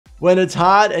When it's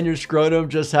hot and your scrotum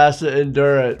just has to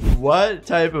endure it. What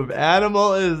type of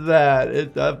animal is that?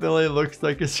 It definitely looks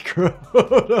like a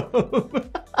scrotum.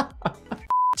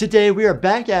 Today, we are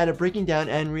back at it, breaking down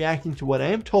and reacting to what I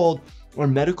am told are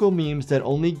medical memes that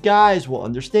only guys will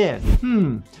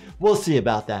understand. We'll see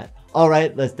about that. All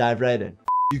right, let's dive right in.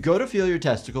 You go to feel your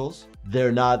testicles.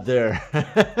 They're not there.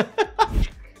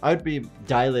 I'd be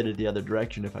dilated the other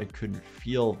direction if I couldn't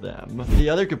feel them. The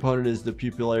other component is the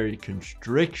pupillary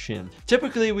constriction.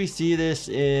 Typically, we see this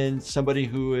in somebody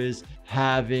who is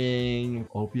having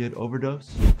opiate overdose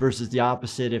versus the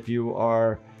opposite. If you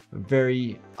are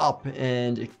very up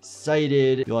and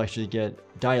excited, you'll actually get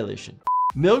dilation.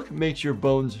 Milk makes your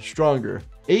bones stronger.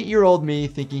 8-year-old me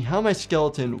thinking how my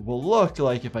skeleton will look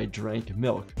like if I drank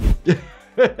milk.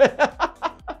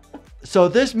 So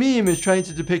this meme is trying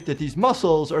to depict that these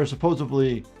muscles are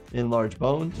supposedly in large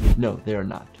bones. No, they are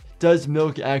not. Does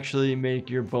milk actually make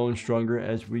your bones stronger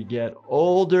as we get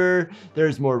older?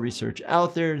 There's more research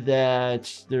out there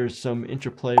that there's some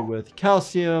interplay with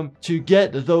calcium to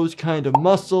get those kind of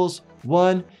muscles.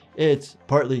 One, it's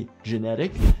partly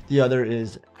genetic. The other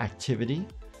is activity,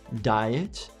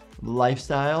 diet,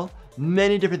 lifestyle,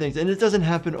 many different things. And it doesn't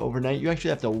happen overnight. You actually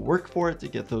have to work for it to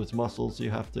get those muscles.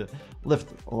 You have to lift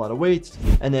a lot of weights,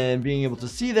 and then being able to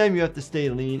see them, you have to stay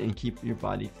lean and keep your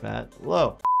body fat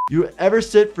low. You ever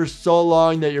sit for so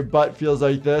long that your butt feels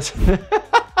like this?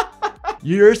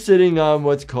 You're sitting on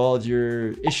what's called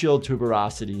your ischial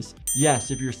tuberosities.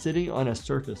 Yes, if you're sitting on a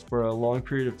surface for a long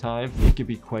period of time, it can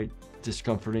be quite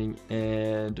discomforting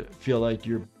and feel like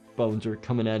your bones are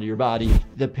coming out of your body.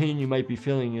 The pain you might be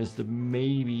feeling is the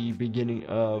maybe beginning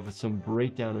of some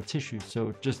breakdown of tissue.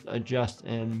 So just adjust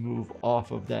and move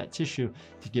off of that tissue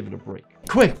to give it a break.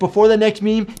 Quick, before the next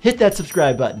meme, hit that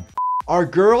subscribe button. Are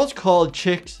girls called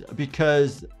chicks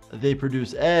because they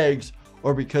produce eggs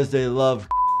or because they love?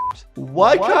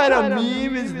 What kind of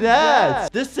meme is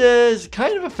that? This is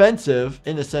kind of offensive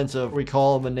in the sense of we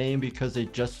call them a name because they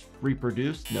just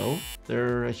reproduce. No,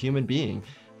 they're a human being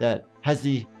that has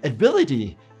the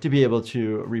ability to be able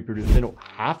to reproduce. They don't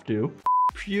have to.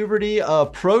 Puberty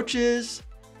approaches.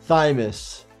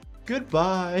 Thymus.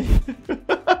 Goodbye.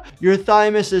 Your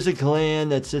thymus is a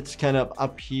gland that sits kind of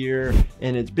up here,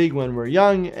 and it's big when we're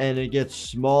young, and it gets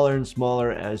smaller and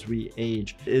smaller as we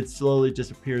age. It slowly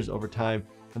disappears over time.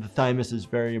 And the thymus is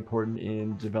very important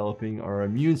in developing our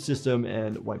immune system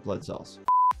and white blood cells.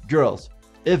 Girls,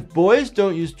 if boys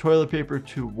don't use toilet paper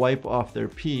to wipe off their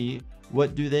pee,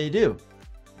 what do?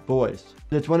 Boys.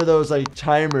 It's one of those like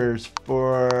timers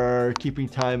for keeping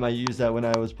time. I used that when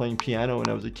I was playing piano when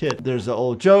I was a kid. There's an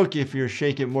old joke, if you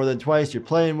shake it more than twice, you're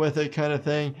playing with it kind of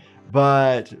thing.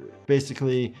 But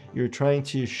basically, you're trying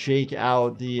to shake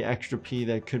out the extra pee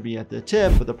that could be at the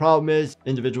tip. But the problem is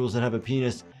individuals that have a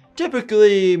penis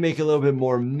typically make a little bit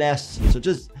more mess. So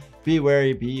just be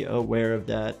wary, be aware of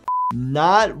that.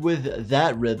 Not with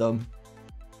that rhythm.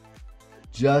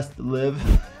 Just live.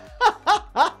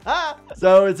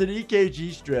 So it's an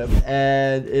EKG strip,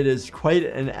 and it is quite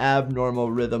an abnormal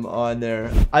rhythm on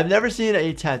there. I've never seen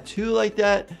a tattoo like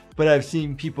that, but I've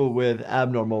seen people with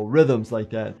abnormal rhythms like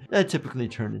that typically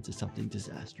turn into something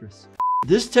disastrous.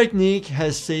 This technique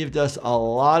has saved us a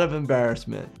lot of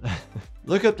embarrassment.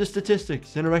 Look up the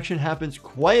statistics. An erection happens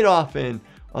quite often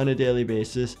on a daily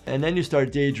basis, and then you start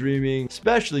daydreaming,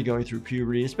 especially going through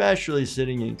puberty, especially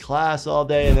sitting in class all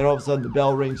day, and then all of a sudden the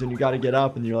bell rings and you got to get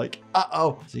up and you're like,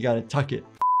 uh-oh, so you got to tuck it.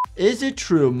 Is it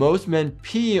true most men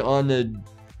pee on the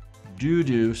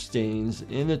doo-doo stains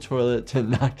in the toilet to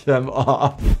knock them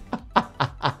off?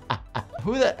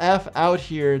 Who the F out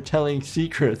here telling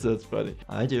secrets? That's funny.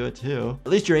 I do it too.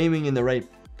 At least you're aiming in the right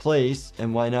place,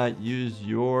 and why not use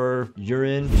your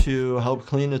urine to help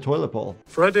clean the toilet bowl?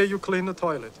 Friday, you clean the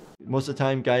toilet. Most of the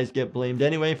time, guys get blamed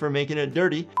anyway for making it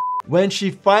dirty. When she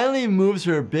finally moves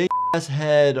her big ass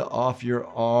head off your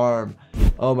arm.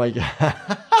 Oh my God.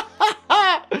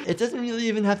 It doesn't really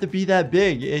even have to be that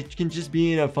big. It can just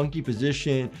be in a funky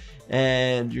position,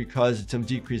 and you're causing some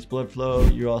decreased blood flow.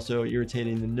 You're also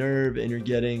irritating the nerve, and you're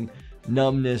getting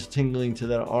numbness, tingling to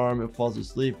that arm. It falls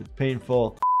asleep. It's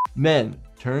painful. Men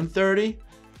turn 30,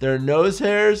 their nose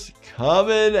hairs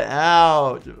coming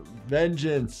out.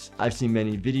 Vengeance. I've seen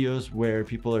many videos where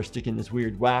people are sticking this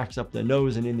weird wax up the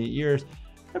nose and in the ears.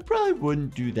 I probably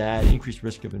wouldn't do that. Increased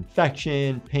risk of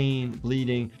infection, pain,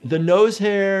 bleeding. The nose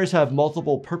hairs have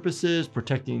multiple purposes,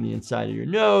 protecting the inside of your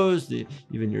nose,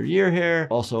 even your ear hair.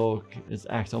 Also, it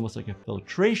acts almost like a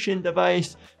filtration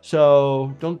device.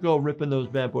 So don't go ripping those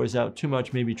bad boys out too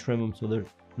much. Maybe trim them so they're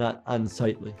not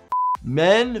unsightly.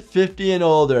 Men 50 and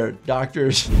older,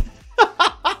 doctors.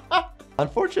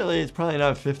 Unfortunately, it's probably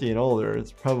not 50 and older.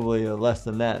 It's probably less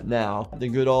than that now. The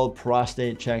good old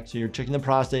prostate check. So you're checking the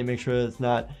prostate, make sure it's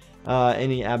not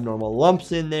any abnormal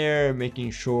lumps in there, making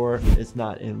sure it's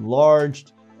not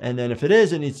enlarged. And then if it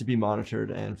is, it needs to be monitored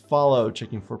and followed,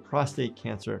 checking for prostate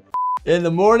cancer. In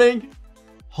the morning,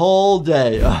 whole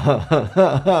day.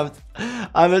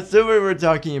 I'm assuming we're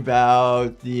talking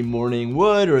about the morning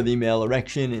wood or the male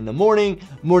erection in the morning.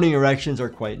 Morning erections are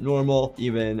quite normal.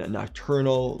 Even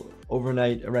nocturnal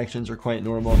overnight erections are quite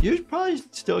normal. You should probably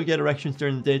still get erections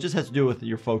during the day. It just has to do with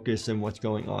your focus and what's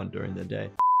going on during the day.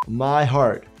 My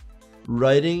heart,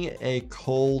 writing a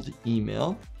cold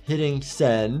email, hitting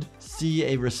send, see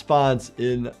a response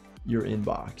in your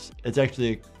inbox. It's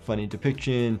actually a funny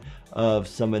depiction of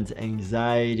someone's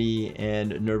anxiety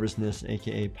and nervousness,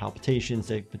 aka palpitations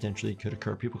that potentially could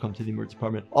occur. People come to the emergency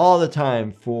department all the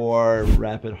time for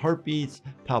rapid heartbeats,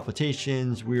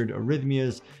 palpitations, weird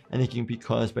arrhythmias, and they can be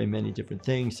caused by many different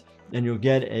things. And you'll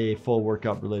get a full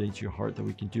workup relating to your heart that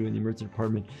we can do in the emergency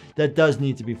department that does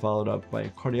need to be followed up by a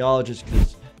cardiologist,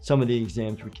 because some of the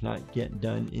exams we cannot get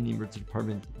done in the emergency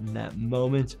department in that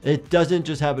moment. It doesn't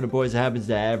just happen to boys, it happens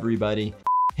to everybody.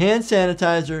 Hand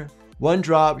sanitizer, 1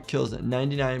 drop kills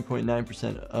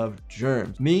 99.9% of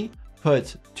germs. Me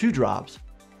puts 2 drops.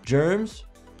 Germs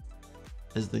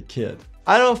is the kid.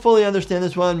 I don't fully understand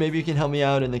this one. Maybe you can help me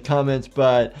out in the comments,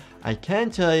 but I can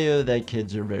tell you that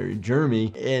kids are very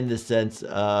germy in the sense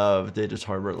of they just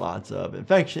harbor lots of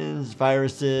infections,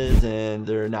 viruses, and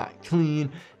they're not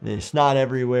clean. They snot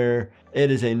everywhere.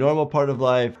 It is a normal part of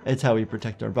life. It's how we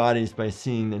protect our bodies, by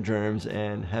seeing the germs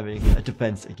and having a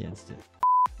defense against it.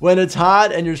 When it's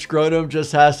hot and your scrotum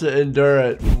just has to endure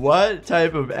it. What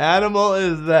type of animal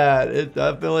is that? It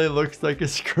definitely looks like a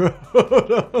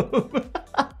scrotum.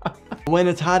 When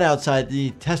it's hot outside,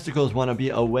 the testicles want to be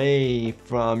away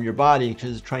from your body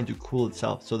because it's trying to cool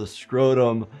itself. So the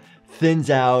scrotum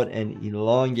thins out and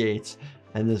elongates,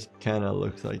 and this kind of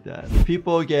looks like that.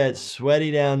 People get sweaty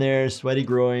down there, sweaty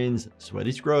groins,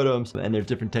 sweaty scrotums, and there's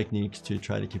different techniques to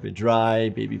try to keep it dry,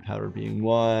 baby powder being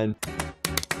one.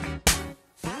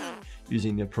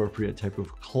 Using the appropriate type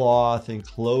of cloth and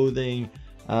clothing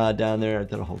down there. I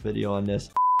did a whole video on this.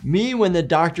 Me, when the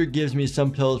doctor gives me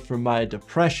some pills for my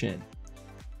depression,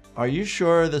 are you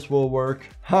sure this will work?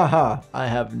 Haha, I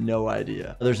have no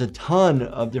idea. There's a ton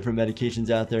of different medications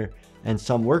out there, and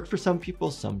some work for some people,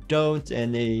 some don't,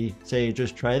 and they say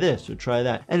just try this or try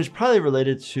that. And it's probably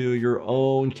related to your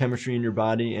own chemistry in your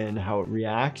body and how it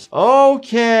reacts.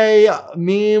 Okay,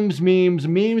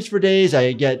 memes for days.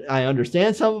 I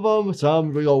understand some of them.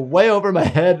 Some go way over my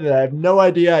head and I have no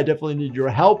idea. I definitely need your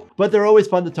help, but they're always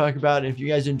fun to talk about. And if you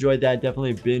guys enjoyed that,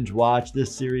 definitely binge watch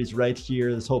this series right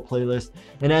here, this whole playlist.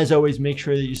 And as always, make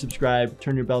sure that you subscribe,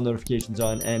 turn your bell notifications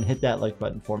on, and hit that like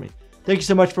button for me. Thank you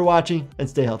so much for watching, and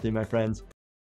stay healthy, my friends.